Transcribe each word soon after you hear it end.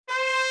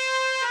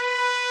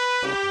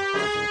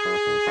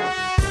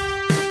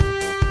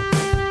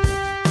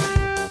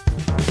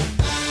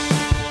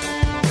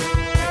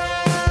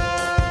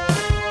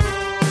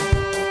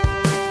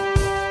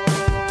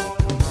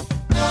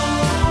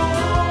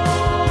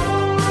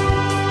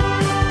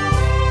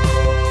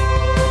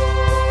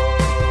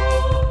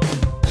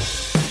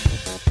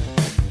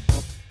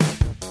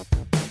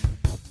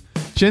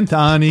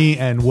Gentani,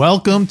 and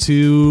welcome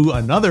to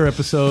another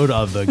episode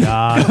of the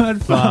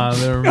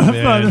Godfather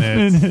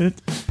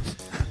Minute.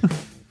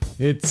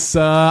 It's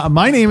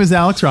my name is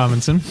Alex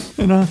Robinson,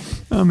 and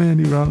I'm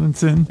Andy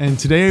Robinson, and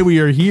today we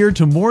are here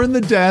to mourn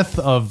the death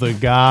of the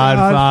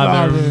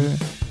Godfather.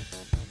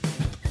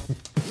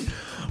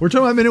 We're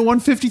talking about minute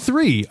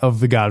 153 of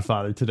the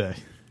Godfather today.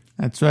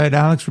 That's right,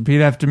 Alex.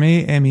 Repeat after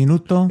me. E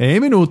minuto.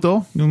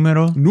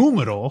 Numero.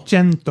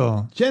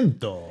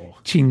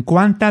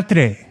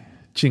 153.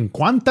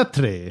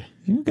 53.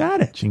 You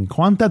got it.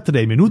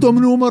 53. Minuto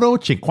numero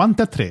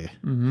 53.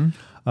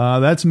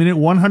 That's minute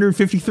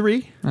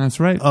 153. That's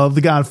right. Of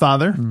The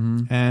Godfather.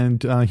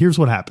 And here's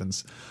what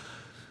happens.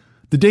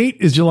 The date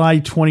is July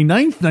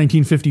 29th,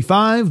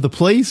 1955. The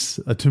place,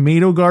 a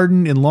tomato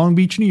garden in Long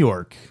Beach, New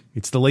York.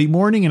 It's the late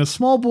morning, and a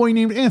small boy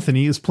named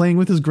Anthony is playing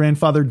with his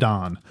grandfather,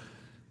 Don.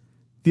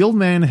 The old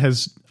man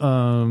has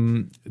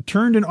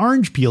turned an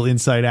orange peel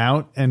inside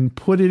out and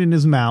put it in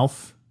his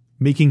mouth,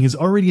 making his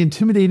already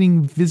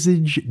intimidating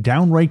visage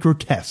downright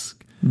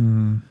grotesque.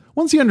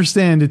 Once you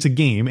understand it's a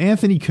game,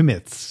 Anthony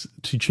commits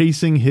to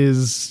chasing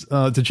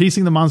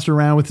the monster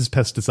around with his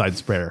pesticide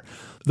sprayer.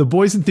 The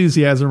boy's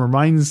enthusiasm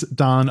reminds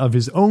Don of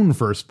his own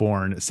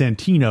firstborn,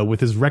 Santino,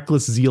 with his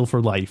reckless zeal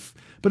for life.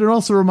 But it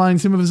also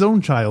reminds him of his own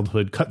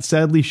childhood, cut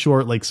sadly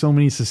short like so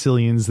many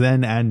Sicilians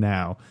then and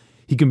now.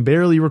 He can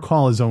barely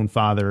recall his own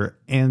father,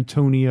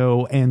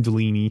 Antonio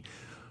Andolini.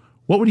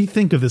 What would he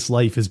think of this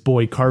life his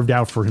boy carved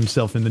out for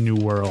himself in the new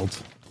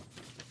world?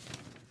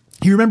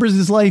 He remembers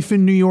his life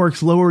in New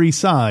York's Lower East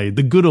Side,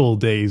 the good old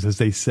days, as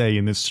they say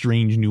in this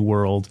strange new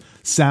world.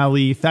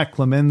 Sally, Fat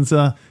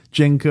Clemenza,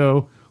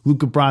 Genko,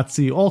 Luca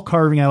Brazzi, all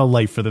carving out a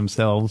life for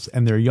themselves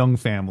and their young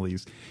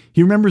families.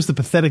 He remembers the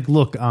pathetic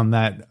look on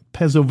that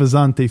Pezzo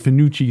Vazante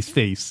Finucci's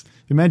face.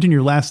 Imagine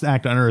your last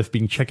act on earth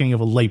being checking if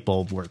a light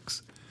bulb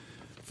works.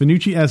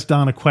 Finucci asked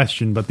Don a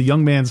question, but the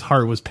young man's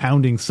heart was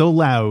pounding so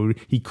loud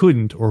he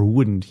couldn't or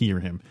wouldn't hear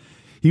him.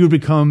 He would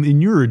become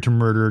inured to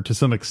murder to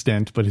some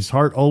extent, but his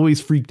heart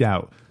always freaked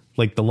out,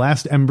 like the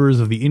last embers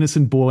of the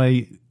innocent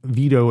boy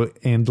Vito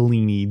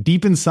Andolini,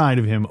 deep inside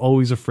of him,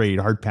 always afraid,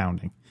 heart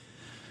pounding.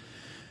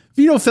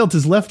 Vito felt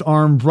his left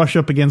arm brush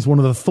up against one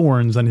of the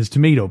thorns on his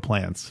tomato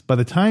plants. By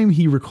the time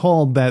he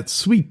recalled that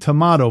sweet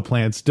tomato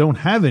plants don't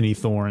have any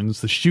thorns,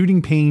 the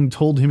shooting pain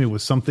told him it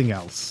was something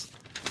else.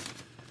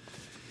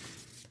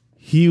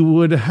 He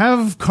would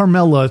have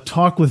Carmela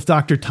talk with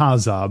Dr.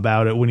 Taza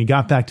about it when he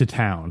got back to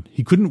town.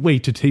 He couldn't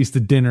wait to taste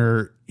the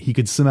dinner he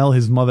could smell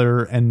his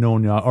mother and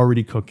Nona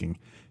already cooking.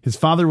 His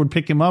father would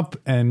pick him up,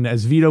 and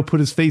as Vito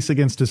put his face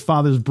against his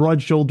father's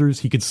broad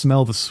shoulders, he could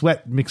smell the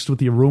sweat mixed with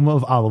the aroma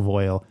of olive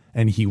oil,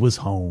 and he was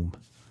home.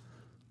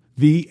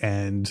 The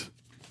end.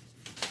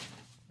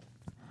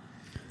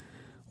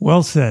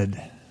 Well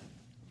said.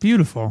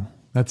 Beautiful.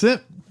 That's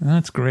it.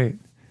 That's great.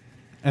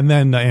 And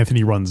then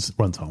Anthony runs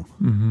home,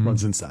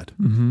 runs inside.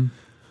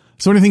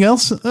 So anything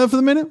else for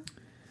the minute?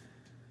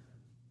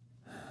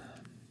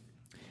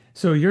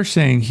 So you're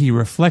saying he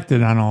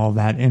reflected on all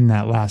that in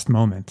that last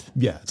moment.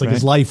 Yeah, it's like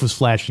his life was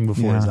flashing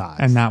before his eyes.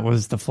 And that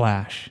was the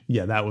flash.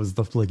 Yeah, that was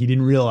he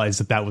didn't realize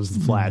that was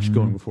the flash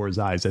going before his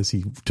eyes as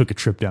he took a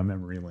trip down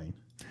memory lane.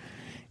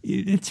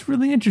 It's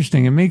really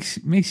interesting. It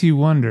makes you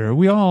wonder.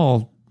 We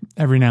all,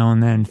 every now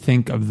and then,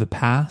 think of the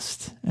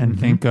past and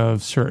think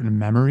of certain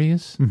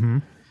memories.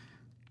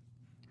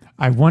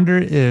 I wonder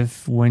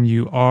if when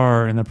you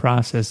are in the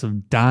process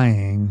of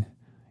dying,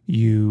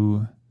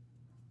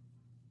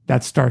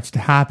 that starts to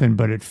happen,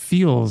 but it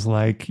feels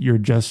like you're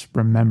just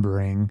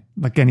remembering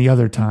like any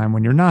other time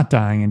when you're not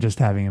dying and just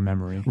having a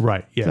memory.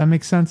 Right. Yeah. Does that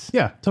make sense?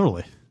 Yeah,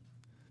 totally.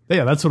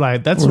 Yeah, that's what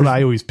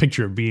I always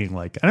picture it being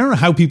like. I don't know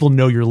how people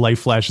know your life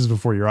flashes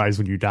before your eyes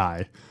when you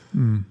die.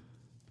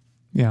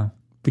 Yeah.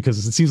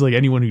 Because it seems like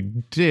anyone who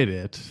did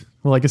it,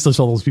 well, I guess there's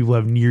all those people who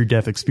have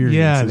near-death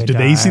experiences. Yeah, Do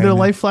they see their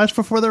life flash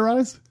before their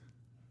eyes?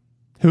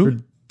 Who? Or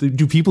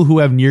do people who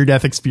have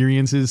near-death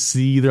experiences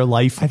see their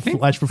life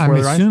flash before their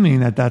eyes? I'm assuming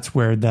that's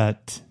where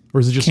that Or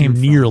is it just your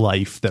near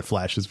life that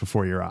flashes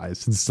before your eyes,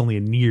 since it's only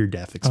a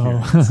near-death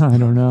experience? Oh, I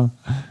don't know.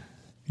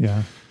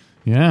 Yeah.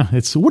 Yeah.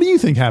 What do you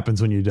think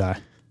happens when you die?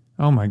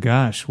 Oh, my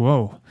gosh.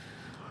 Whoa.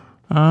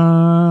 You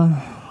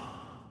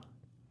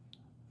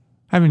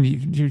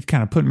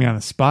kind of put me on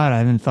the spot. I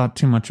haven't thought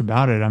too much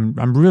about it.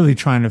 I'm really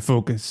trying to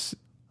focus.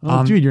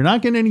 Dude, you're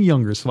not getting any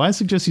younger, so I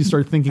suggest you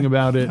start thinking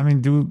about it. I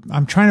mean,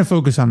 I'm trying to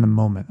focus on the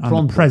moment,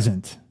 on the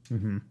present.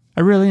 I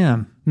really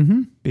am.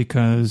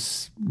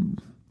 Because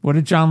what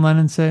did John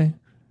Lennon say?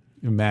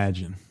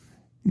 Imagine.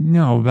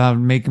 No, about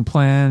making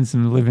plans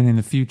and living in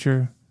the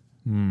future.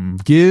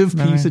 Give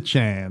peace a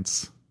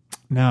chance.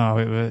 No,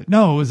 it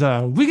was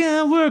we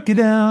can work it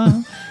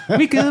out.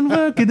 We can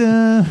work it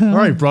out. All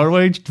right,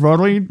 Broadway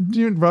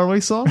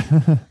song.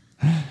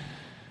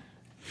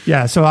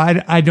 Yeah, so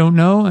I don't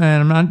know,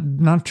 and I'm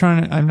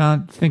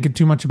not thinking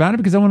too much about it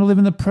because I want to live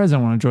in the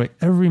present. I want to enjoy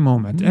every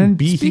moment. And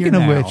Be speaking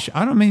here of now. which,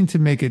 I don't mean to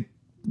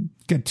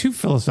get too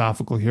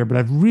philosophical here, but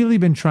I've really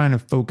been trying to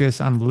focus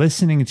on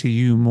listening to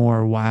you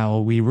more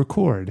while we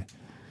record.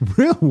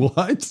 Real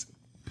what?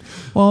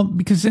 Well,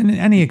 because in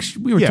any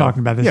we were talking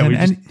about this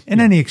in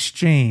any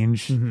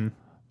exchange,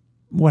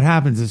 what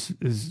happens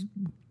is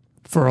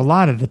for a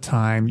lot of the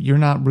time you're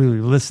not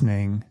really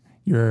listening.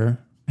 You're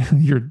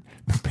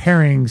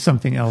preparing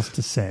something else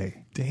to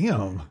say.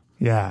 Damn.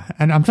 Yeah,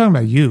 and I'm talking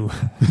about you.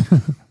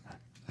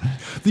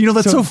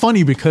 That's so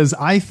funny because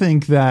I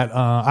think that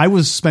I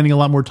was spending a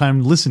lot more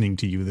time listening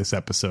to you this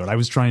episode. I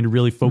was trying to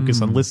really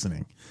focus on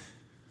listening.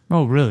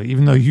 Oh, really?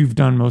 Even though you've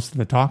done most of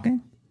the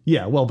talking?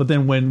 Yeah, well, but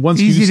then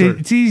It's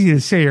easy to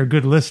say you're a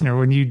good listener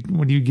when you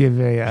give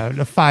a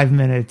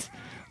 5-minute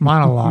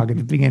monologue at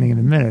the beginning of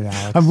the minute,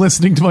 Alex. I'm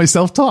listening to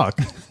myself talk.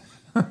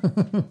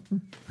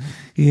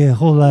 Yeah, a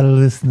whole lot of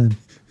listening.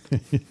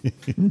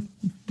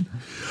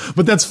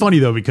 But that's funny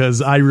though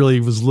because I really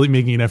was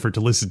making an effort to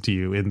listen to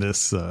you in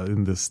this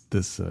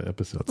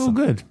episode. Oh,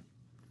 good.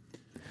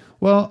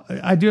 Well,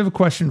 I do have a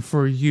question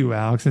for you,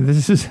 Alex, and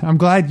I'm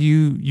glad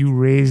you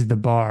raised the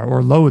bar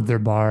or lowered their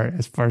bar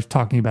as far as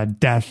talking about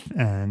death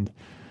and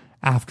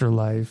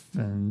afterlife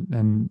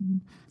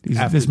and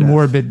this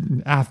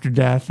morbid after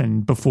death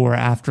and before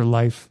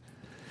afterlife.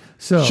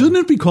 So shouldn't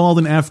it be called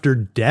an after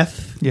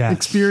death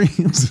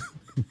experience?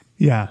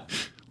 Yeah.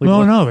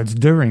 No, it's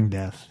during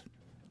death.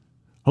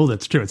 Oh,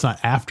 that's true. It's not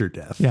after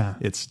death. Yeah.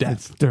 It's death.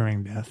 It's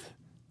during death.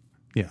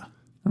 Yeah.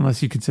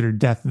 Unless you consider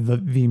death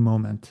the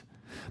moment.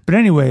 But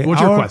anyway, what's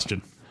your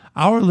question?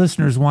 Our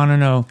listeners want to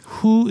know,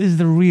 who is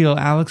the real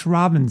Alex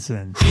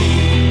Robinson? Who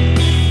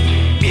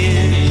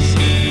is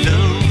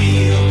the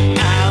real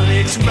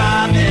Alex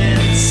Robinson?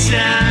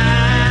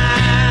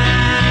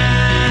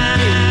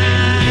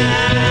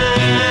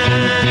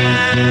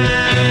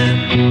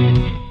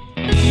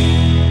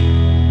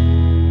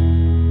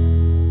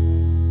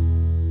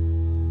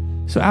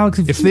 So, Alex,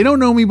 if they don't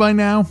know me by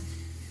now,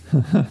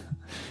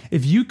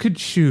 if you could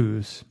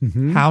choose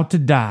how to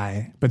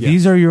die, but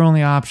these are your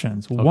only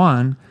options. Okay.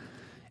 One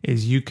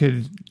is you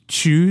could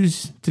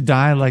choose to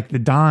die like the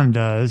Don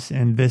does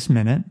in this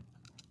minute,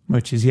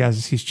 which is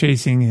he's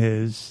chasing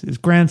his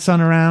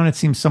grandson around. It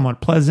seems somewhat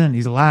pleasant.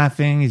 He's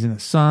laughing. He's in the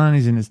sun.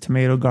 He's in his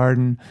tomato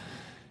garden.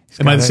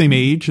 Am I the same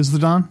age as the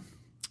Don?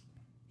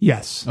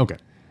 Yes. Okay.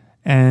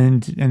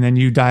 And then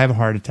you die of a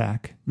heart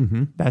attack.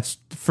 Mm-hmm. That's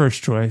the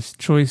first choice.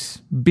 Choice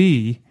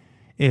B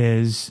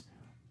is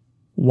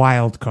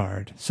wild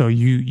card. So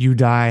you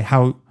die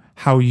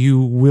how you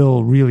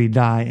will really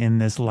die in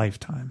this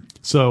lifetime.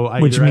 So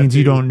which means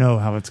you don't know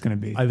how it's going to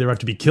be. I either have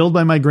to be killed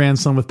by my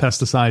grandson with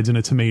pesticides in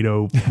a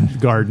tomato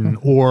garden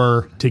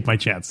or take my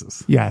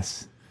chances.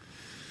 Yes.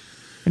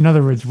 In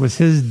other words, was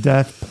his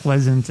death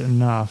pleasant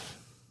enough?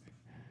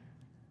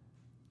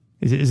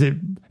 Is it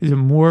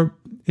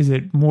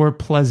more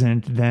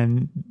pleasant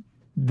than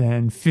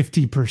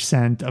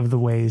 50% of the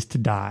ways to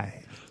die?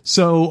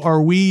 So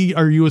are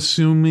you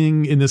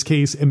assuming in this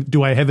case,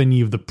 do I have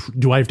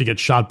do I have to get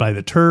shot by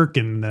the Turk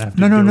and have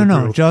to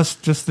no,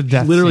 just the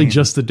death. Literally scene.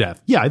 just the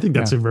death. Yeah, I think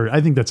that's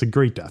a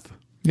great death.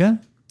 Yeah.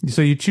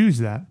 So you choose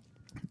that.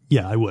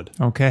 Yeah, I would.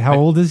 Okay. How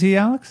old is he,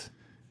 Alex?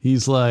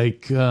 He's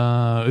like,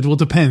 it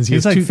depends.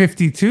 He's like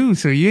 52,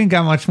 so you ain't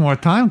got much more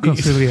time,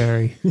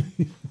 consigliere.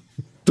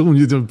 Don't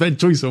use a bad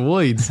choice of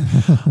words.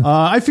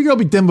 I figure I'll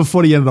be done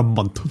before the end of the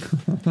month.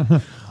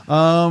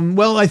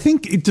 Well, I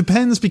think it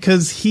depends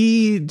because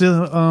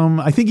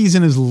I think he's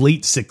in his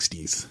late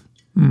 60s.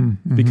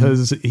 Mm-hmm.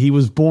 Because he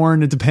was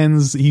born, it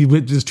depends.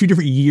 There's 2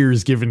 different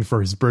years given for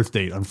his birth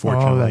date,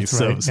 unfortunately. Oh,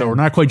 that's right. So we're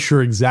not quite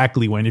sure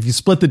exactly when. If you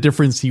split the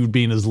difference, he would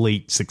be in his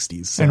late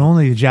 60s. So. And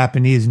only the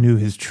Japanese knew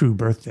his true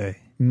birthday.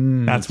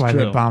 That's why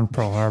true. they bombed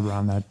Pearl Harbor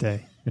on that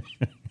day.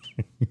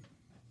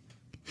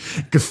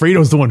 Because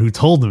Fredo's the one who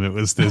told him it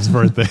was his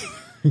birthday.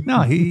 No,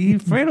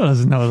 Fredo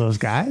doesn't know those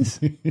guys.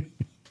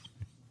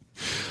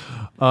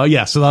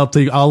 Yeah. So I'll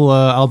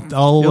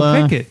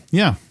You'll pick it.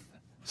 Yeah.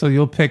 So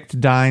you'll pick to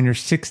die in your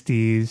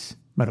 60s,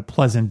 but a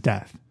pleasant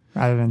death,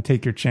 rather than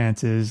take your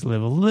chances,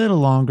 live a little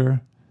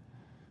longer.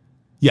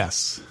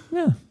 Yes.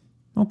 Yeah.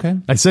 Okay.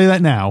 I say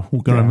that now.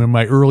 I'm in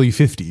my early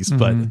 50s,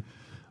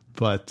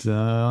 but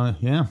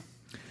yeah.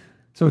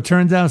 So it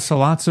turns out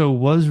Sollozzo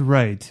was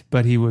right,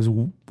 but he was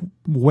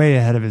way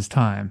ahead of his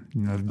time.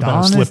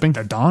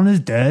 The Don is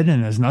dead,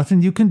 and there's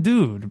nothing you can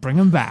do to bring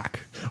him back.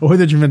 Oh, I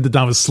thought you meant the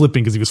Don was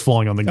slipping because he was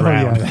falling on the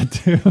ground. Yeah, that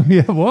too.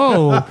 Yeah,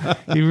 whoa.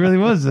 He really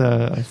was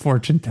a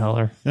fortune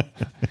teller.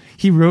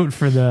 He wrote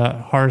for the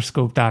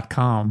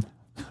horoscope.com.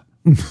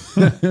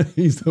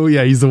 He's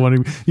the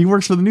one he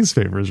works for the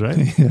newspapers,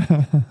 right?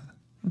 Yeah.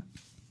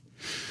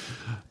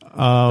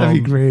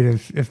 That'd be great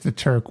if the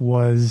Turk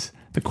was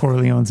the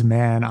Corleone's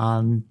man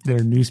on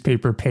their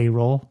newspaper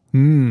payroll. You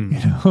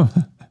know,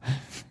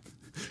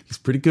 he's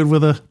pretty good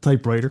with a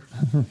typewriter.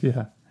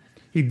 Yeah.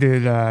 He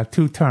did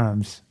 2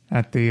 terms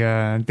at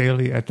the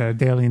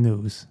Daily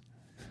News.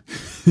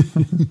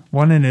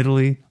 One in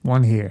Italy,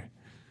 one here.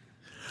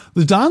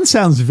 The Don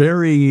sounds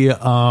very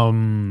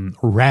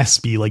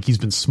raspy, like he's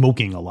been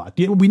smoking a lot.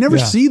 We never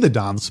see the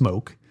Don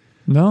smoke.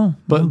 No.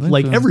 But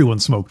like everyone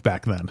smoked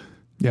back then.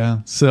 Yeah.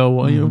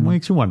 So it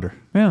makes you wonder.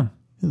 Yeah.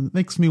 It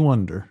makes me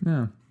wonder.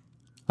 Yeah.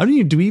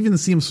 Do we even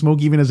see him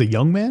smoke even as a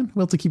young man?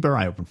 We'll have to keep our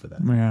eye open for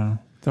that. Yeah.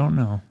 Don't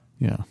know.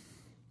 Yeah.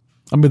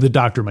 I mean, the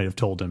doctor might have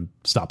told him,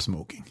 stop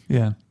smoking.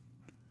 Yeah.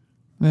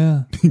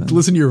 Yeah.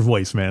 Listen to your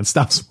voice, man.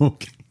 Stop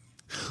smoking.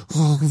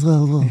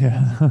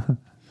 Yeah.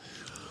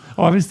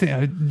 Oh, I was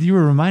thinking, you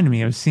were reminding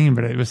me, I was seeing,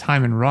 but it was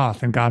Hyman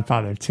Roth in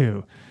Godfather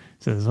 2.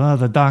 Says, well,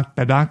 the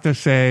doctors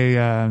say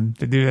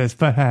to do this,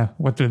 but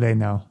what do they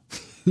know?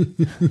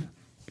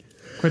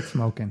 Quit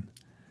smoking.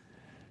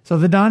 So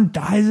the Don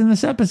dies in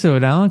this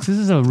episode, Alex. This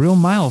is a real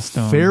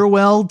milestone.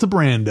 Farewell to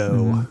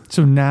Brando.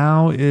 So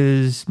now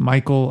is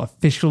Michael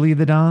officially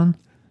the Don?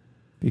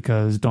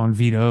 Because Don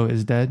Vito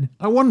is dead?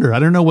 I wonder. I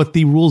don't know what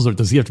the rules are.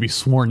 Does he have to be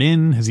sworn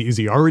in? Is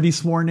he already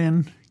sworn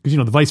in? Because,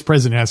 the vice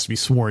president has to be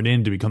sworn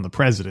in to become the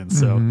president.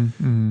 So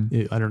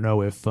I don't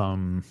know if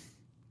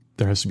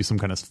there has to be some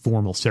kind of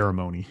formal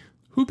ceremony.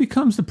 Who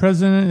becomes the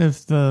president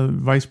if the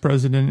vice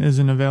president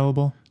isn't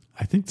available?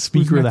 I think the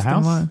Speaker of the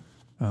House.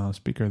 Oh,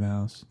 Speaker of the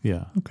House.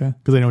 Yeah. Okay.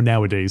 Because I know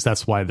nowadays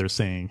that's why they're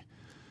saying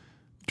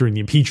during the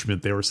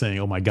impeachment they were saying,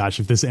 "Oh my gosh,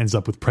 if this ends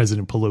up with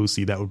President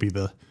Pelosi, that would be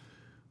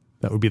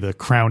the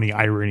crowning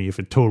irony if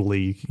it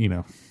totally,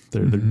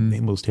 their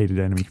most hated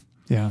enemy."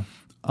 Yeah.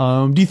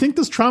 Do you think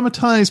this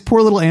traumatized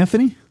poor little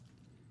Anthony?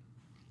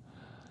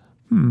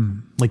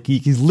 Like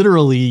he's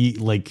literally,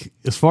 like,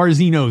 as far as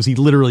he knows, he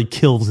literally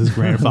kills his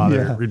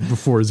grandfather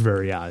before his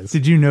very eyes.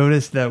 Did you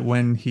notice that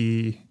when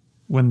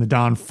the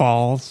Don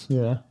falls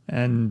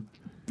and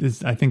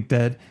is, I think,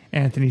 dead,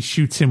 Anthony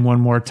shoots him one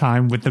more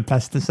time with the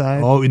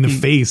pesticide? Oh, in the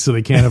face, so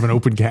they can't have an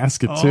open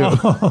casket too.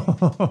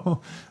 I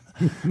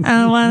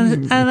don't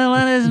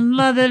want his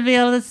mother to be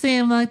able to see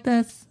him like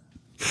this.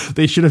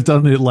 They should have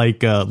done it like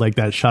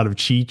that shot of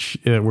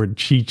Cheech where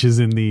Cheech is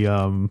in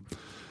the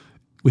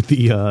with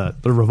the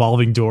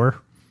revolving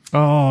door.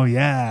 Oh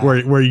yeah,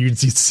 where you'd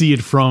see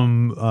it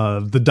from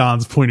the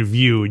Don's point of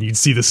view, and you'd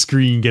see the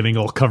screen getting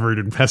all covered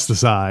in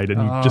pesticide,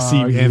 and you just see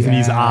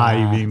Anthony's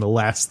eye being the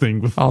last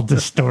thing, all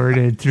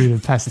distorted through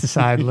the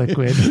pesticide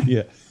liquid.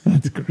 Yeah,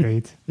 that's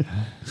great.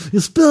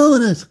 You're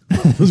spilling it.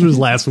 Those were his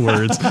last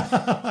words.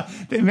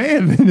 They may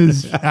have been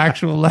his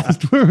actual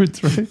last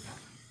words, right?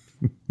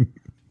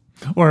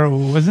 Or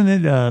wasn't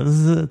it?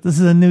 This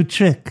is a new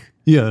trick.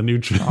 Yeah, a new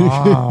trick.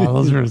 Oh,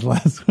 those were his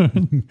last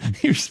words.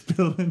 You're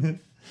spilling it.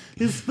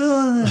 You're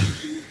spilling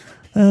it.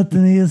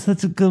 Anthony is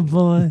such a good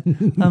boy.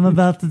 I'm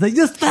about to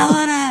you're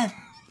spilling it.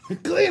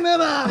 Clean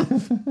it up.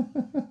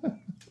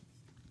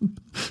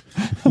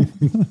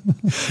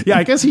 Yeah,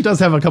 I guess he does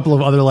have a couple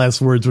of other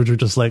last words which are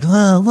just like,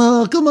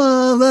 oh, come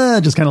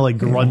on, just kind of like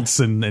grunts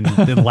and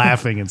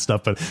laughing and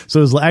stuff. But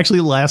so his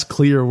actually last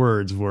clear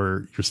words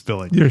were, "You're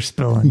spilling. You're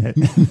spilling it."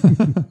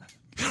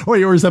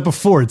 Or is that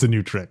before it's a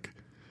new trick?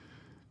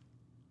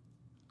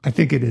 I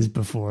think it is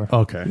before.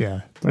 Okay.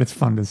 Yeah, but it's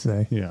fun to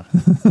say. Yeah.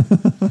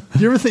 Do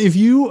you ever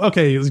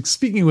think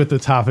speaking with the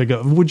topic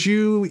of,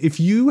 if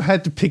you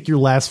had to pick your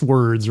last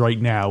words right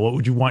now, what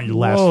would you want your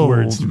last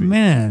words to be?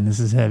 Man, this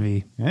is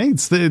heavy. Hey,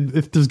 if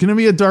there's going to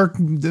be a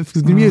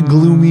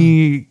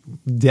gloomy,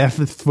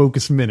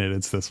 death-focused minute,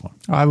 it's this one.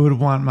 I would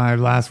want my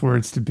last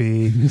words to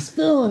be,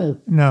 Spilling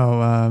it.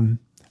 no,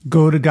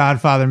 go to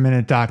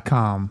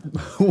godfatherminute.com.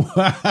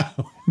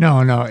 Wow.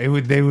 No,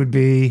 they would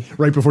be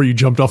right before you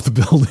jumped off the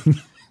building.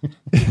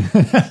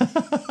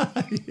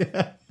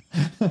 Yeah.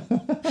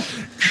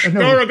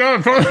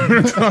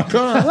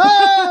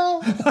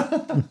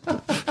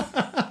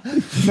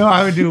 No,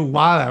 I would do it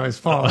while I was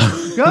falling.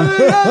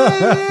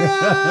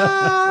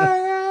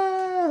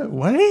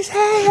 What did he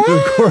say?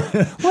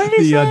 What did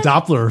he say?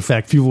 Doppler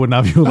effect. People would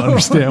not be able to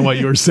understand what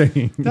you were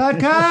saying.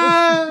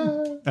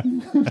 .com.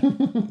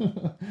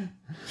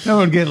 No,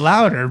 it would get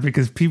louder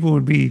because people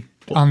would be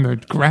on the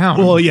ground.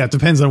 Well, yeah, it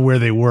depends on where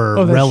they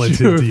were relative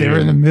true. to if you. They were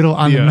in the middle,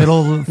 on the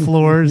middle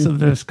floors of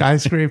the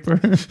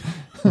skyscraper.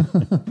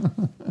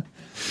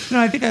 No,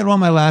 I think I'd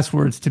want my last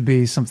words to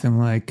be something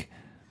like,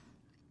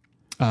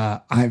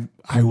 I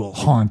will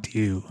haunt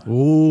you.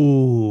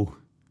 Ooh.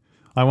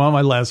 I want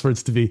my last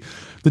words to be,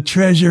 the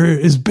treasure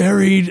is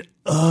buried.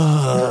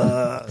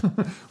 Where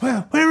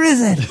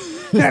is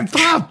it?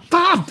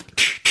 Pop.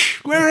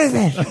 Where is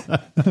it?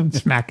 I'm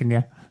smacking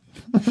you.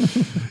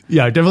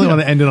 Yeah, I definitely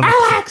want to end it on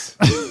Alex!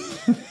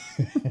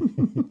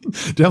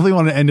 Definitely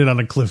want to end it on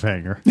a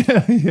cliffhanger.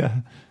 Yeah.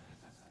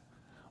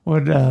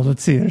 What?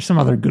 Let's see. There's some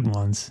other good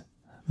ones.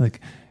 Like,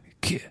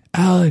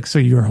 Alex, so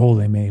you're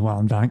holding me while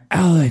I'm dying.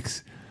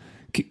 Alex.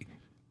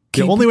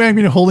 The only way I'm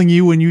going to holding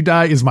you when you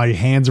die is my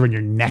hands around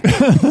your neck.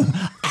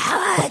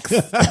 Alex!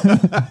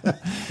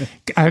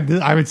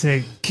 I would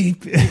say,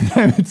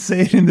 I would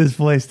say it in this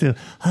voice too.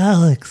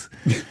 Alex,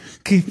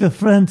 keep your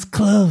friends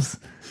close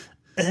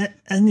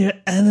and your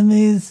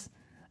enemies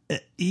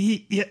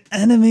eat your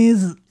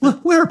enemies.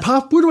 Where,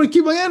 Pop? Where do I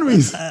keep my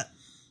enemies?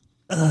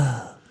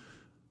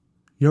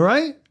 You all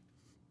right?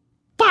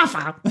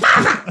 Papa!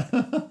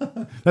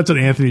 Papa! That's what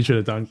Anthony should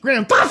have done.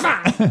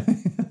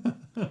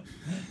 GrandPAPA!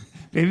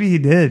 Maybe he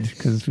did,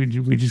 because we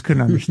just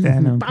couldn't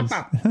understand him.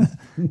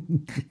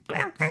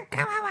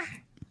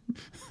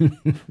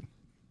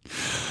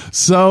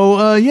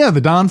 So,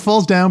 the Don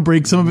falls down,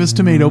 breaks some of his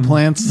tomato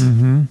plants.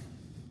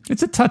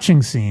 It's a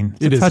touching scene.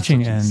 It's It a is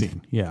touching end.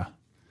 scene. Yeah.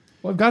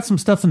 Well, I've got some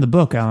stuff in the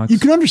book, Alex. You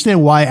can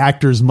understand why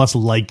actors must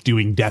like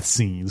doing death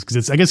scenes,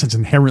 because I guess it's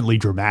inherently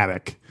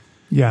dramatic.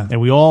 Yeah. And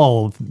we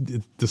all,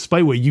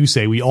 despite what you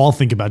say, we all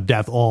think about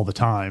death all the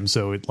time.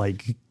 So it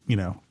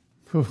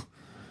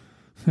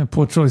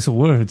Poor choice of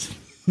words.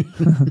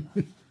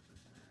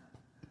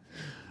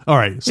 all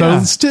right. So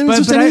Yeah.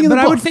 but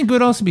I would think it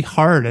would also be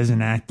hard as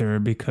an actor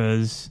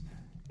because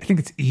I think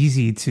it's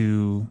easy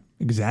to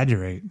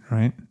exaggerate,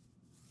 right?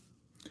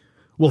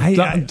 Well,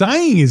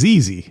 dying is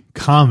easy.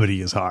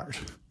 Comedy is hard.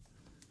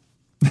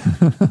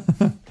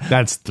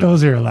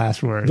 Those are your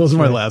last words. Those are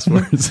my last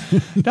words.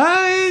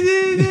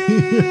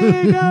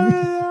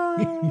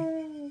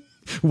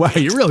 Wow,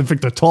 you really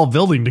picked a tall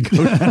building to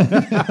go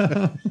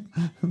down.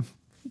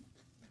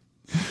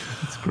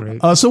 That's great.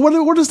 So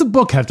what does the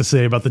book have to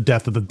say about the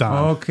death of the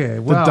Don? Okay,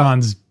 well, the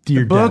Don's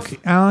dear book,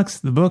 death. Alex,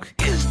 the book.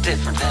 Is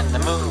different than the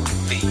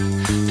movie.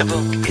 The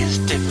book is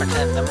different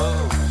than the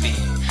movie.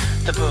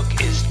 The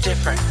book is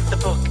different. The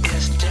book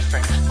is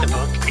different. The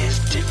book is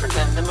different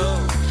than the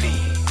movie.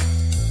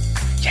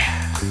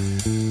 Yeah.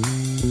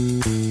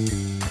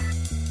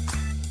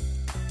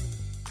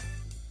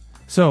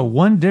 So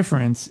one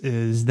difference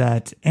is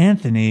that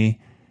Anthony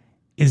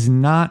is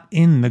not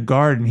in the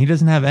garden. He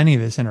doesn't have any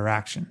of this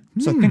interaction.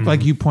 So I think,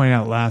 like you pointed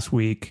out last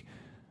week,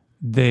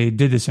 they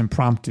did this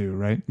impromptu,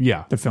 right?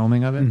 Yeah. The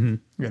filming of it.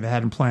 Yeah, they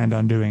hadn't planned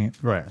on doing it.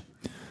 Right.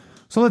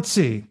 So let's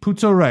see.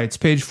 Puzo writes,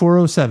 page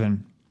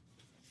 407.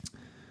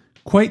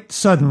 Quite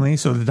suddenly,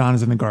 so the Don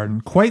is in the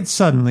garden, quite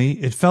suddenly,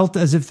 it felt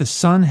as if the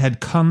sun had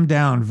come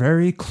down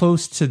very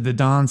close to the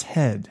Don's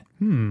head.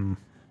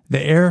 The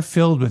air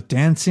filled with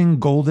dancing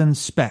golden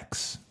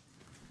specks.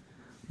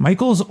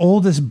 Michael's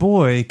oldest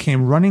boy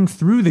came running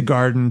through the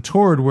garden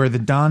toward where the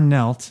Don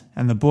knelt,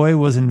 and the boy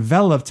was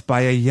enveloped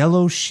by a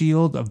yellow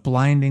shield of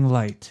blinding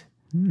light.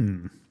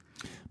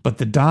 But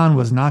the Don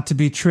was not to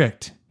be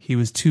tricked. He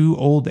was too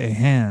old a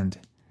hand.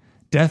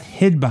 Death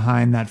hid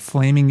behind that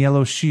flaming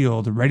yellow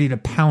shield, ready to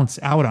pounce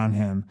out on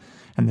him,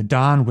 and the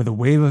Don, with a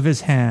wave of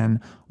his hand,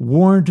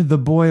 warned the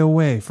boy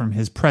away from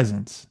his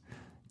presence,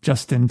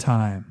 just in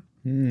time.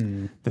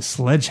 The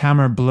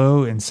sledgehammer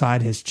blow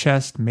inside his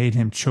chest made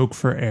him choke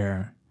for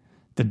air.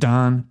 The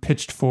Don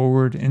pitched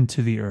forward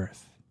into the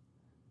earth.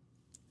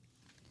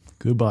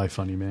 Goodbye,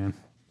 funny man.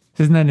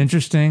 Isn't that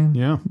interesting?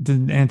 Yeah.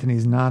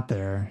 Anthony's not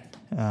there.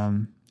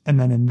 And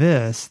then in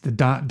this, the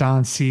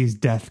Don sees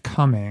death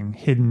coming,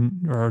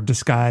 hidden or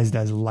disguised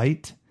as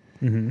light.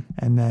 And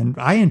then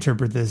I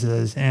interpret this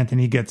as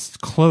Anthony gets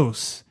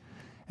close,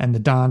 and the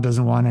Don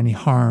doesn't want any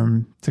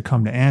harm to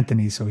come to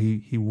Anthony, so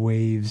he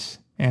waves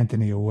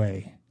Anthony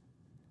away.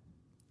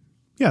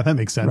 Yeah, that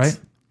makes sense. Right?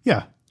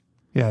 Yeah.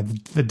 Yeah,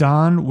 the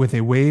Don, with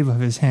a wave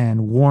of his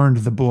hand, warned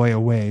the boy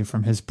away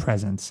from his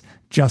presence,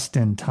 just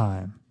in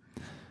time.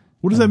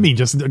 What does that mean?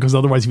 Just because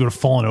otherwise he would have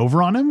fallen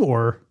over on him,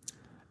 or?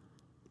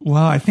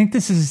 Well, I think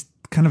this is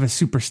kind of a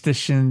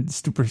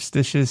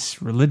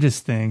superstitious religious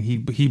thing.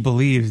 He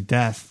believes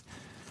death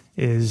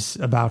is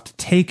about to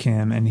take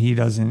him, and he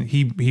doesn't.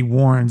 He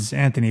warns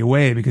Anthony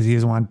away because he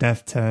doesn't want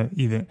death to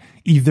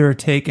either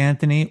take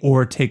Anthony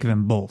or take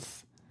them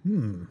both.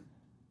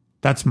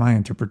 That's my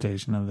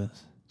interpretation of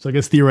this. So I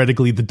guess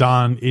theoretically, the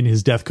Don in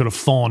his death could have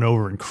fallen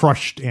over and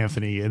crushed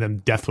Anthony, and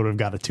then death would have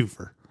got a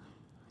twofer.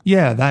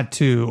 Yeah, that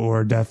too,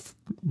 or death,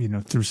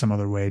 through some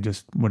other way,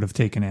 just would have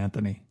taken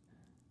Anthony.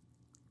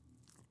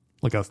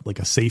 Like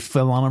a safe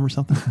fell on him or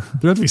something.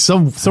 There has to be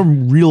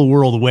some real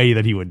world way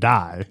that he would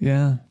die.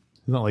 Yeah,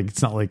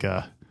 it's not like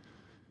a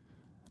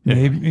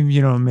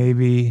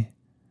maybe.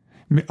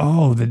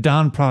 Oh, the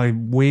Don probably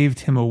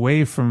waved him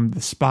away from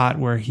the spot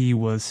where he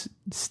was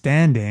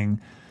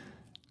standing,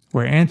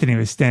 where Anthony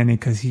was standing,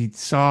 because he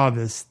saw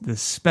this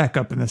speck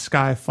up in the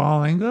sky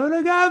falling. Go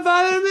to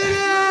Godfather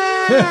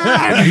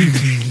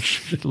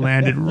minute!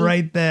 Landed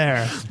right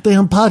there.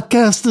 Damn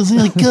podcast is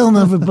like killing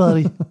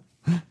everybody.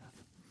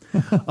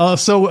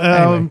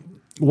 Anyway.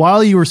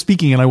 While you were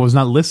speaking and I was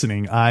not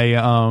listening,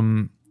 I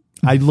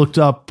looked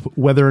up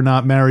whether or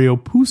not Mario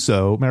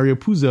Puzo,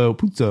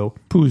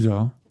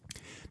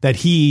 that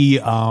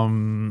he's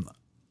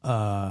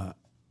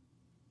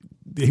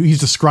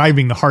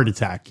describing the heart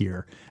attack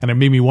here, and it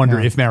made me wonder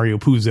if Mario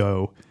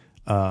Puzo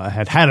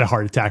had a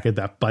heart attack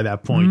by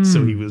that point,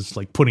 so he was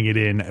like putting it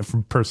in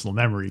from personal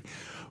memory.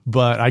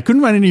 But I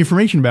couldn't find any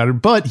information about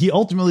it. But he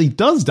ultimately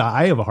does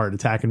die of a heart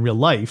attack in real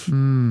life.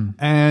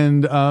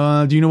 And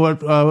do you know what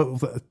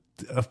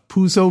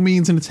Puzo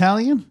means in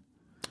Italian?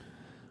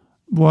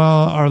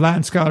 Well, our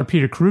Latin scholar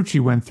Peter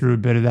Carucci went through a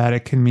bit of that.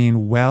 It can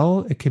mean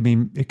well. It could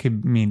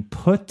mean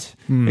put.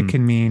 It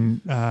can mean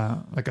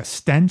like a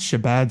stench, a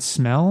bad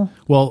smell.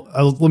 Well,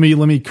 let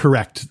me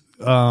correct.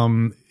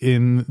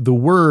 In the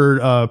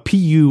word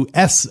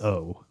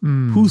puso,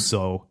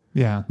 puso,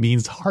 Yeah.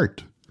 means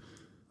heart.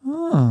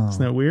 Oh.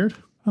 Isn't that weird?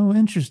 Oh,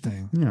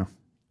 interesting. Yeah.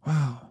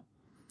 Wow.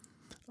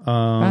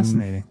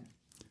 Fascinating.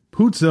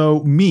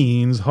 Puzo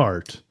means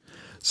heart.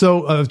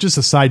 So just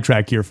a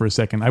sidetrack here for a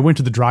second. I went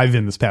to the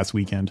drive-in this past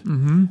weekend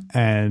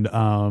and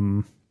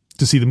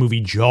to see the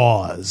movie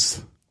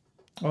Jaws.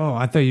 Oh,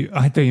 I thought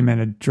you meant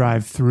a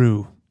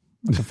drive-through,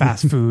 like a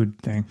fast food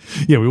thing.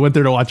 Yeah, we went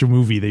there to watch a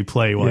movie they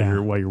play while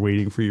you're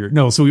waiting for your...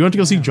 No, so we went to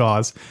go see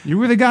Jaws. You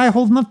were the guy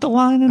holding up the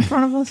line in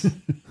front of us?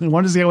 I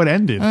wanted to see how it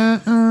ended.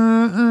 Anyway,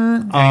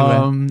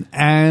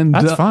 and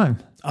that's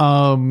fun.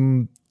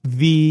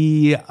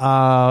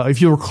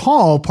 If you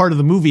recall, part of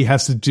the movie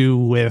has to do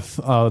with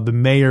the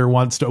mayor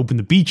wants to open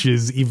the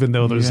beaches even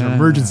though there's an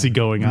emergency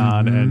going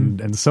on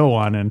and so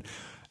on.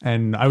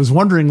 And I was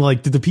wondering,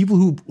 like, did the people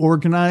who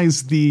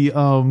organized the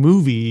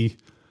movie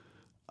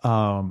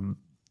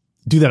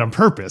do that on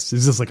purpose?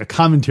 Is this like a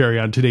commentary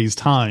on today's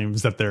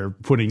times that they're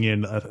putting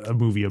in a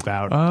movie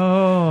about?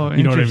 Oh,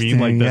 you know what I mean?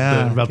 Like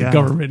about the yeah.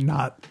 government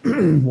not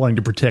wanting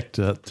to protect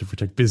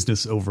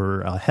business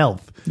over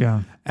health.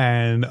 Yeah.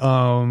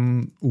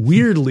 And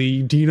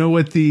weirdly, do you know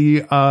what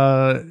the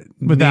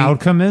the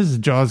outcome is?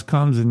 Jaws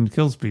comes and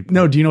kills people.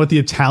 No, do you know what the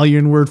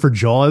Italian word for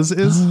Jaws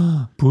is?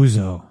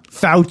 Puzo.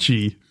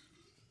 Fauci.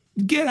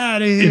 Get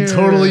out of here. It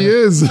totally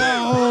is.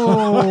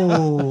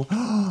 Oh.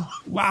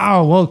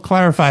 Wow. Well,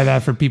 clarify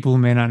that for people who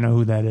may not know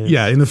who that is.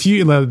 Yeah,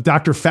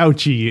 Dr.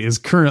 Fauci is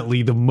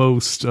currently the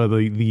most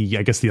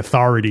the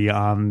authority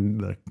on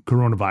the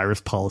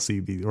coronavirus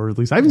policy, or at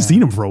least I haven't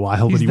seen him for a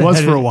while, but he was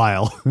for a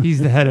while. He's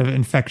the head of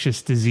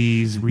infectious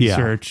disease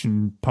research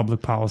and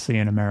public policy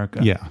in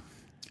America. Yeah.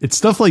 It's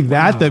stuff like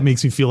that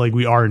makes me feel like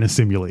we are in a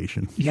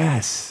simulation.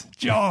 Yes.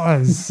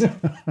 Jaws.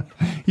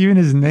 Even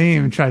his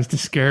name tries to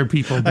scare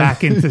people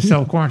back into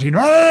self-quarantine.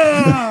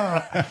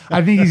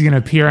 I think he's going to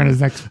appear on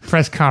his next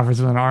press conference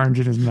with an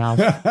orange in his mouth.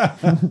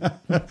 And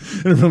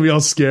everyone will be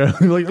all scared.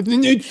 They'll be like,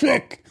 "You're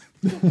sick."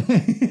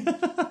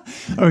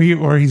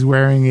 or he's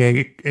wearing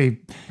a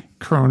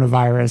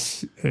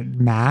coronavirus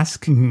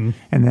mask, and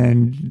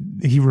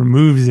then he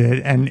removes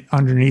it, and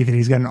underneath it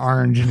he's got an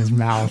orange in his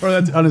mouth. Or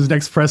that's on his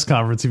next press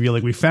conference, he'd be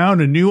like, "We found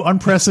a new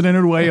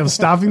unprecedented way of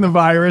stopping the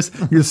virus.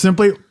 You're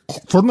simply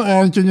putting the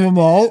orange in your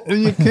mouth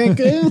and you can't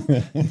get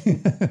in."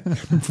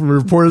 From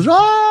reporters,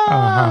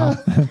 Oh,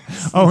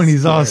 and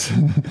he's also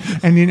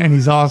and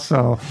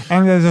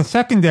there's a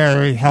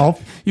secondary help.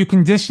 You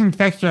can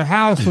disinfect your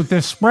house with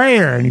this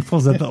sprayer, and he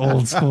pulls out the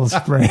old school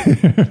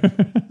sprayer.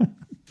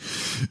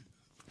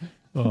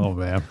 Oh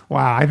man!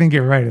 Wow, I think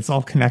you're right. It's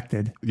all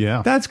connected.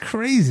 Yeah, that's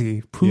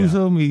crazy.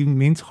 Puzo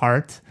means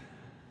heart,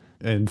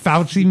 and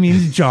Fauci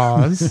means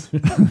Jaws.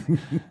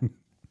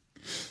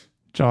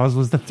 Jaws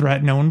was the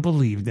threat no one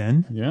believed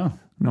in. Yeah,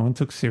 no one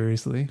took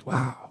seriously.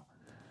 Wow.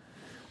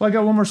 Well, I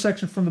got one more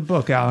section from the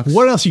book, Alex.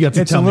 What else you got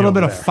to it's tell me? It's a little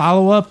bit there?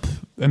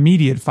 of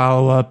immediate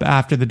follow-up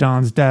after the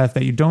Don's death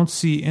that you don't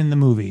see in the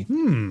movie.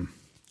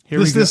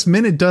 This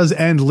minute does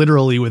end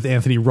literally with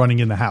Anthony running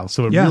in the house,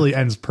 so it really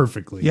ends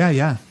perfectly.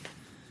 Yeah.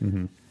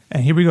 Mm-hmm.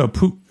 And here we go.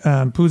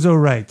 Puzo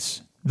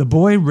writes,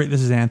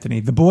 this is Anthony.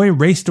 The boy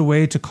raced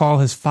away to call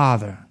his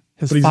father.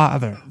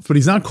 But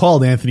he's not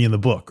called Anthony in the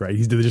book, right?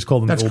 They just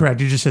called him. That's correct.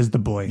 He just says the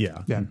boy.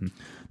 Yeah. Mm-hmm.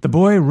 The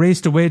boy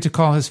raced away to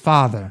call his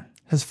father.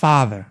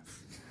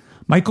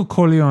 Michael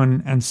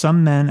Corleone and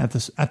some men at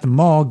the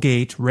mall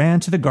gate ran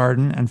to the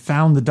garden and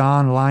found the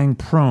Don lying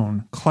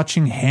prone,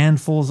 clutching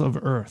handfuls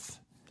of earth.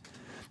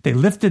 They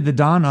lifted the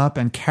Don up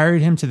and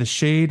carried him to the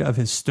shade of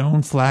his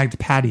stone-flagged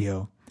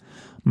patio.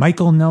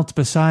 Michael knelt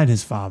beside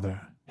his father,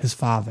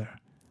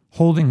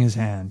 holding his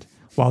hand,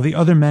 while the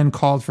other men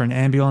called for an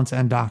ambulance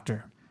and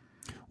doctor.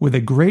 With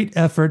a great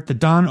effort, the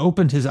Don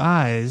opened his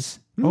eyes.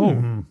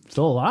 Still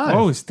alive.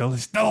 Oh, he's still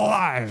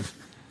alive.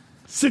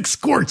 6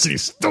 squirts and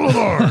he's still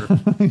alive.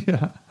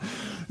 Yeah.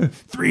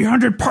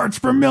 300 parts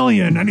per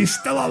million and he's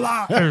still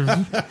alive.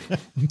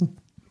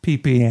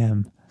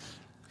 PPM.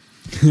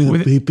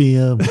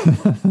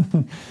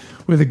 PPM.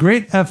 With a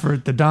great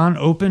effort, the Don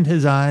opened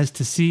his eyes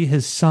to see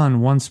his son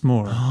once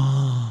more.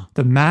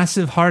 The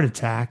massive heart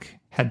attack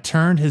had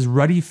turned his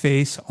ruddy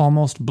face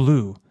almost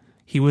blue.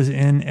 He was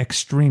in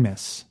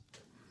extremis.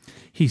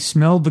 He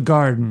smelled the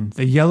garden.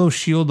 The yellow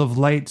shield of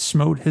light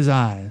smote his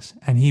eyes,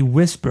 and he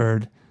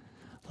whispered,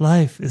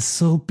 "Life is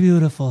so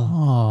beautiful."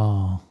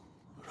 Oh.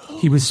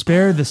 He was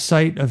spared the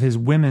sight of his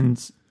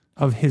women's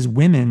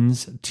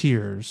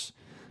tears,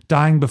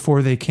 dying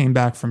before they came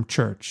back from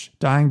church,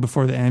 dying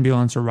before the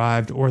ambulance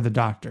arrived or the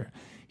doctor.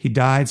 He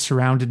died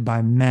surrounded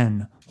by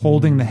men,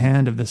 holding the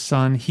hand of the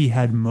son he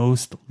had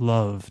most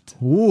loved.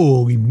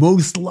 Ooh, he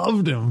most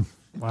loved him.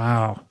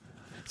 Wow.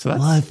 So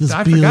life is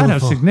I beautiful.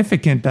 forgot how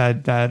significant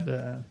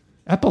that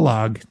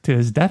epilogue to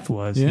his death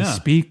was. Yeah. He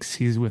speaks.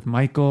 He's with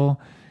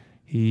Michael.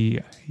 He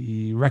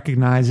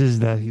recognizes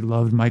that he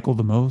loved Michael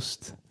the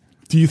most.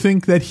 Do you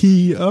think that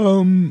he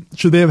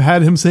should they have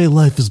had him say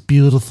life is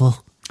beautiful?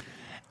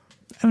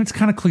 I mean, it's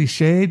kind of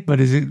cliched, but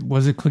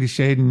was it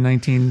cliched in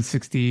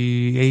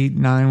 1968,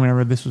 9,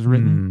 whenever this was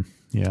written?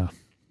 Yeah.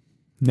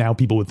 Now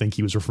people would think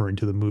he was referring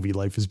to the movie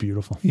Life is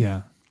Beautiful.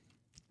 Yeah.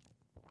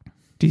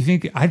 Do you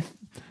think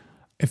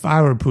if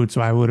I were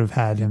Puzo, I would have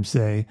had him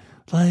say,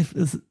 Life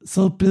is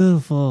so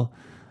beautiful,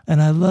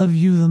 and I love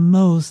you the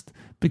most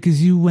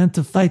because you went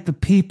to fight the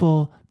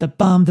people that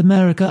bombed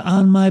America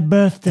on my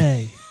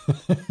birthday.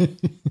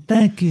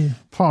 Thank you.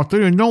 Pop, they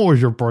didn't know it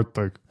was your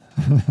birthday.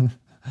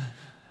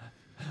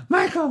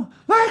 Michael!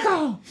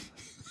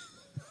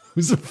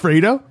 Who's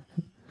Fredo?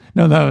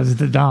 No, that was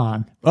the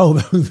Don. Oh,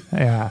 that was...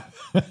 Yeah.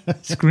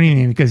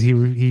 Screaming because he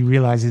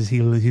realizes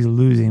he's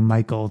losing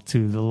Michael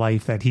to the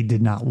life that he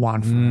did not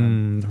want for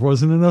him. There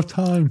wasn't enough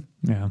time.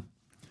 Yeah.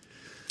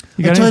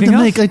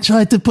 I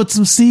tried to put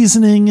some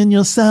seasoning in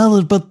your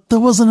salad, but there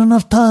wasn't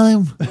enough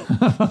time.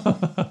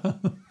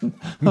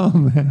 Oh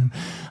man.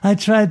 I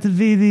tried to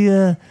be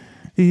the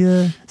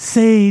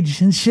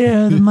sage and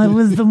share my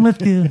wisdom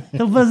with you.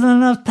 There wasn't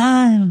enough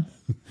time.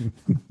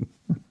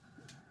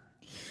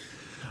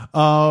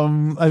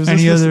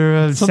 Any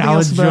other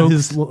salad jokes?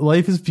 His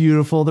life is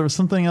beautiful. There was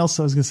something else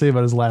I was going to say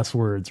about his last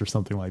words or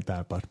something like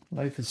that. But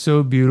life is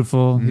so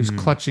beautiful. He was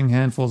clutching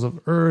handfuls of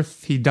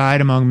earth. He died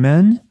among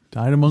men.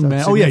 Died among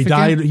men. Oh yeah, he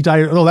died.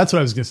 Oh, that's what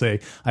I was going to say.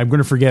 I'm going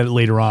to forget it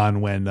later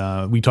on when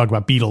we talk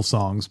about Beatles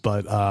songs.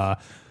 But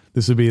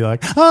this would be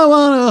like, I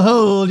want to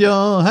hold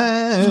your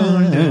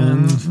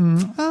hand.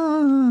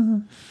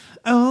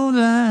 Oh,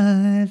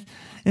 life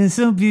is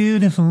so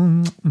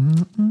beautiful.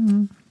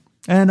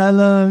 And I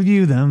love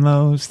you the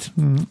most.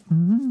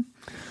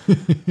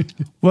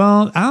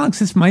 Well, Alex,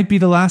 this might be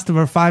the last of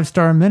our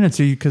 5-star minutes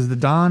because the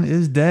Don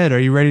is dead. Are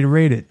you ready to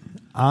rate it?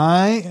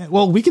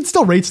 Well, we can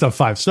still rate stuff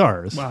 5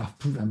 stars. Wow,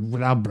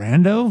 without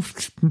Brando?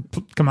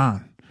 Come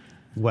on.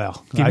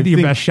 Well, give it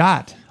your best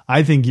shot.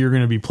 I think you're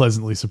going to be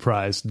pleasantly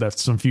surprised that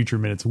some future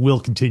minutes will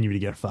continue to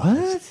get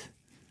 5s.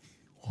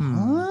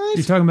 What?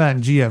 You're talking about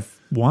in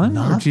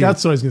GF1?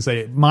 That's what I was going to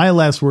say. My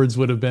last words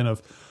would have been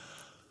of,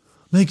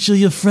 make sure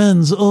your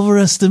friends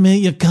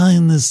overestimate your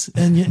kindness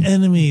and your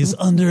enemies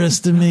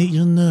underestimate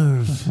your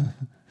nerve.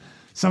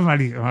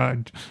 Somebody,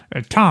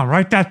 Tom,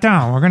 write that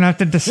down. We're going to have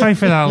to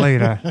decipher that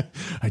later.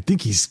 I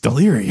think he's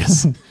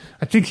delirious.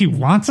 I think he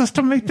wants us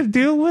to make the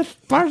deal with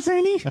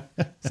Barzani. Is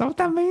that what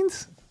that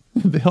means?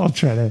 They all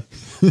try to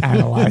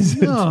analyze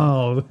it.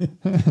 No.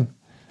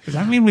 Does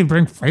that mean we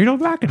bring Fredo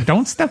back and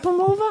don't step him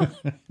over?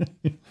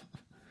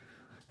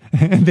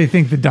 And they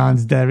think the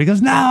Don's dead. He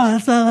goes, no,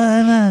 that's not what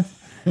I meant.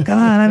 Come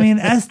on, I mean,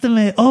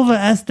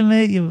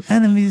 overestimate your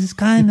enemies'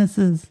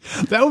 kindnesses.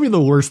 That would be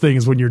the worst thing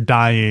is when you're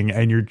dying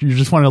and you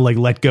just want to like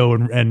let go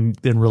and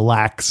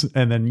relax,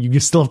 and then you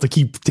still have to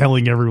keep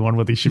telling everyone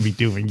what they should be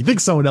doing. You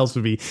think someone else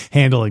would be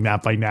handling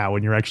that by now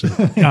when you're actually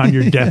on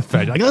your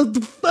deathbed. Like,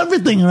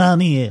 everything around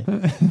here.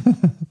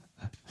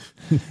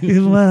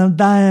 Even when I'm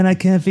dying, I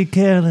can't be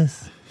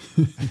careless.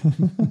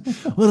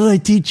 What did I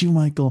teach you,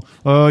 Michael?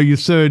 You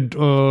said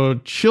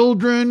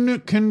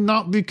children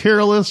cannot be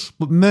careless,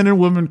 but men and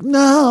women.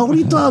 No, what are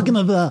you talking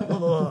about?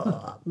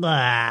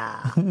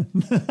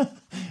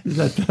 Is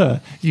that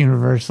the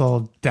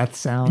universal death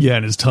sound? Yeah,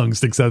 and his tongue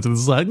sticks out to the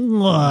side.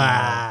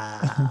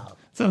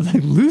 Sounds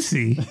like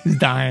Lucy is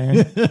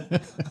dying.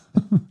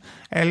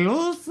 Hey,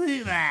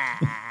 Lucy.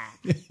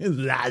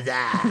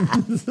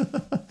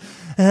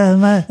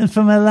 And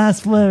for my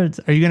last words.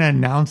 Are you going to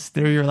announce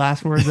they're your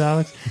last words,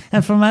 Alex?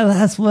 And for my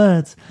last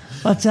words,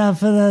 watch out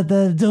for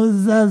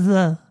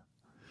the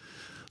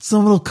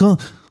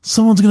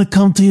someone's going to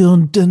come to you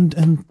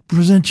and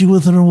present you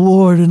with an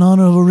award in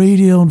honor of a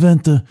radio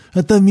inventor.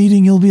 At that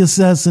meeting, you'll be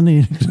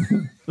assassinated.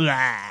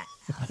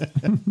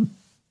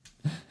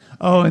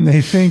 Oh, and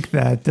they think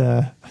that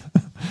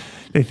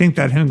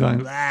him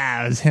going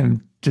is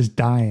him just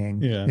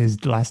dying. Yeah.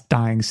 His last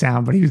dying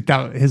sound, but he was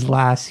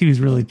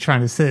really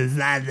trying to say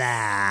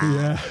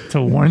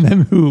to warn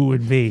them who it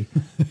would be.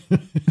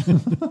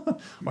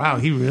 Wow,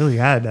 he really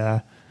had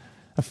a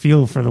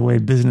feel for the way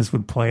business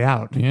would play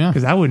out. Yeah,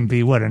 because that wouldn't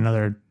be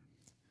another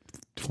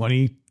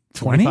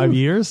 25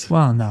 years.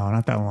 Well, no,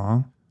 not that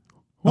long.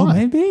 Why? Well,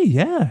 maybe,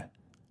 yeah.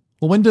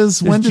 Well, when does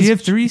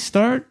GF3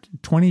 start?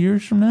 20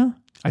 years from now?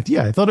 I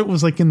thought it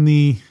was like at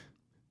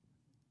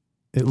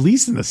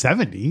least in the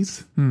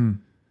 70s.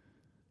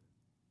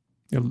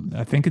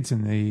 I think it's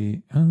in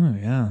the. Oh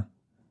yeah.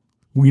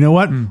 Well, you know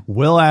what?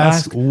 We'll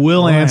ask.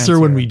 We'll answer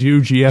when we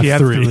do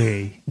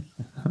GF3.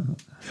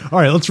 All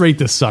right, let's rate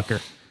this sucker.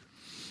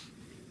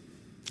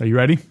 Are you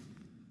ready?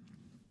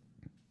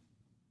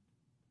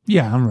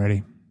 Yeah, I'm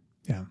ready.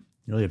 Yeah. You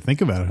really had to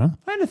think about it, huh?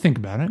 I had to think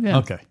about it. Yeah.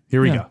 Okay,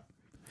 here we go.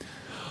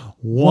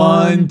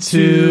 1,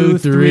 2,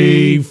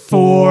 3,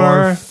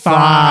 4,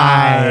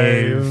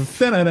 5.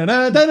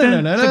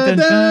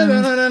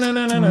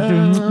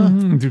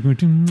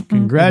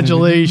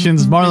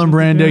 Congratulations, Marlon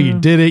Brando. You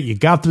did it. You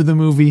got through the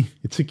movie.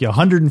 It took you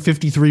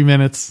 153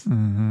 minutes.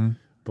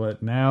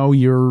 But now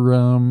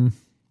you're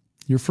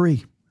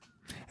free.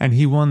 And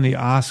he won the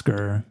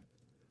Oscar.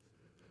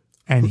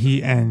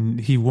 And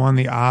he won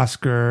the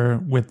Oscar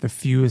with the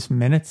fewest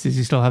minutes. Does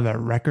he still have that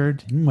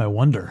record? I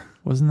wonder.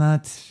 Wasn't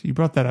that, you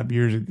brought that up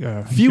years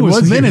ago?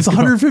 Fewest minutes,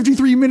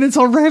 153 minutes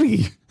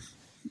already.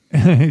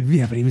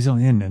 Yeah, but he was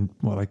only in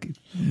like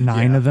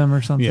 9 of them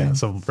or something. Yeah,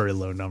 some very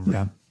low number.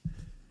 Yeah.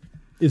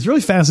 It's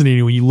really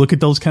fascinating when you look at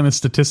those kind of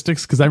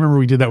statistics, because I remember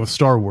we did that with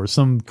Star Wars.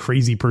 Some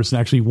crazy person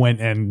actually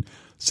went and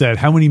said,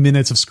 how many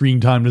minutes of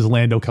screen time does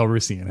Lando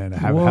Calrissian and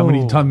how many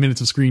minutes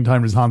of screen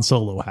time does Han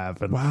Solo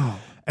have? And, Wow.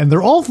 And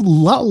they're all a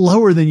lot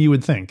lower than you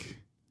would think.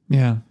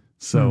 Yeah.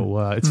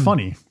 So it's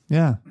funny.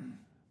 Yeah.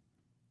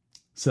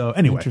 So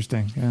anyway.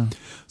 Interesting. Yeah.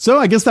 So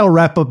I guess that'll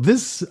wrap up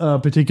this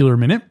particular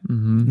minute.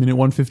 Minute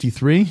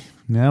 153.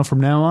 Now,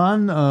 from now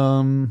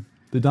on,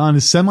 the Don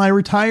is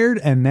semi-retired,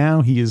 and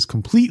now he is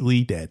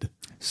completely dead.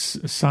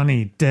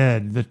 Sonny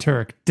dead. The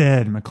Turk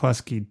dead.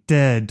 McCluskey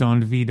dead.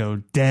 Don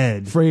DeVito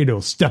dead.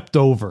 Fredo stepped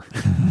over.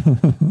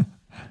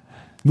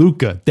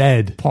 Luca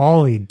dead.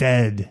 Paulie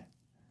dead.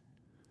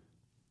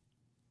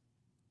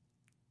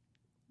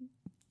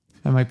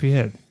 That might be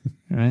it,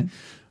 right?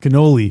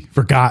 Cannoli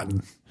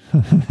forgotten.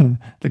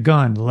 The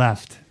gun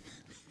left.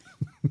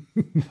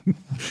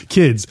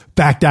 Kids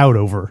backed out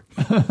over.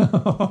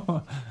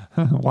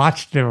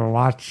 Watched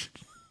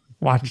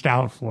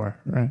out for,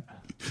 right?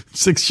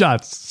 6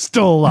 shots,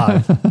 still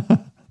alive.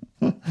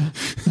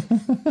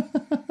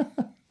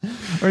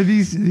 Or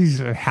these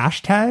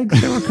hashtags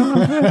that were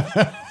coming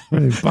up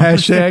with?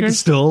 Hashtag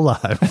still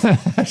alive.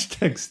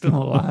 Hashtag still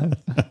alive.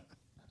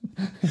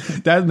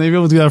 That maybe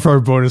we'll do that for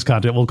our bonus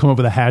content. We'll come up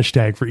with a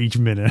hashtag for each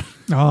minute.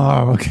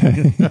 Oh,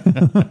 okay.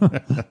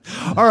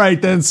 All right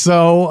then.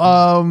 So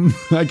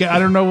I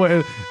don't know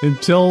what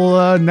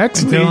until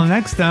next week. Until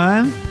next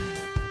time.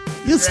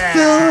 It's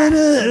fun.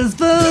 It's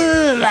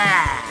fun.